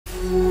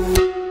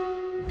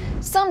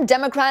Some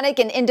Democratic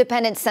and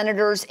independent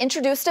senators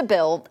introduced a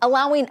bill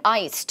allowing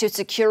ICE to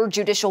secure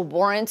judicial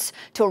warrants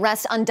to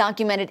arrest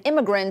undocumented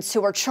immigrants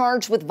who are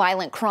charged with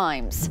violent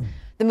crimes.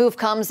 The move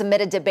comes amid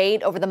a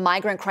debate over the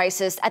migrant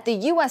crisis at the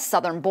U.S.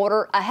 southern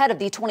border ahead of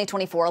the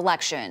 2024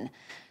 election.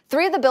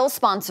 Three of the bill's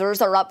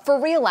sponsors are up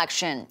for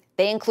re-election.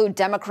 They include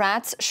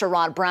Democrats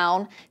Sherrod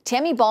Brown,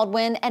 Tammy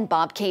Baldwin, and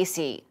Bob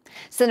Casey.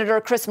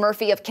 Senator Chris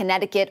Murphy of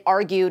Connecticut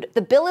argued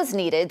the bill is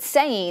needed,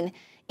 saying,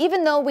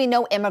 "Even though we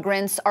know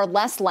immigrants are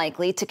less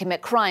likely to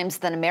commit crimes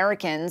than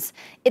Americans,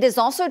 it is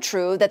also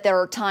true that there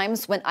are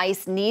times when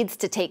ICE needs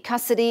to take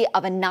custody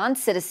of a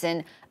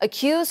non-citizen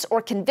accused or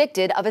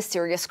convicted of a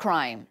serious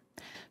crime."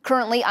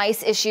 Currently,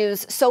 ICE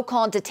issues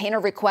so-called detainer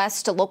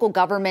requests to local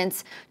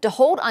governments to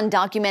hold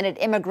undocumented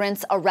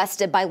immigrants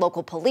arrested by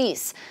local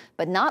police,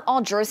 but not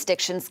all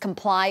jurisdictions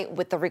comply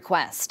with the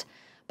request.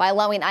 By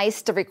allowing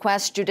ICE to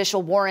request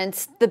judicial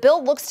warrants, the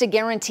bill looks to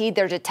guarantee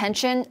their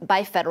detention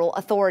by federal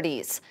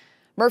authorities.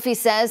 Murphy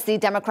says the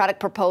Democratic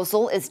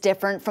proposal is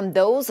different from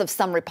those of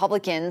some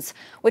Republicans,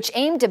 which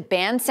aim to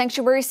ban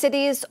sanctuary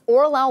cities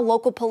or allow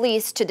local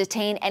police to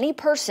detain any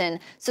person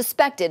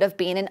suspected of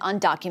being an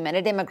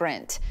undocumented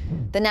immigrant.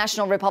 The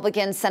National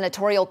Republican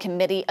Senatorial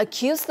Committee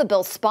accused the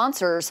bill's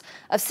sponsors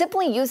of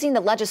simply using the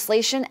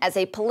legislation as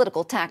a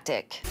political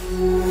tactic.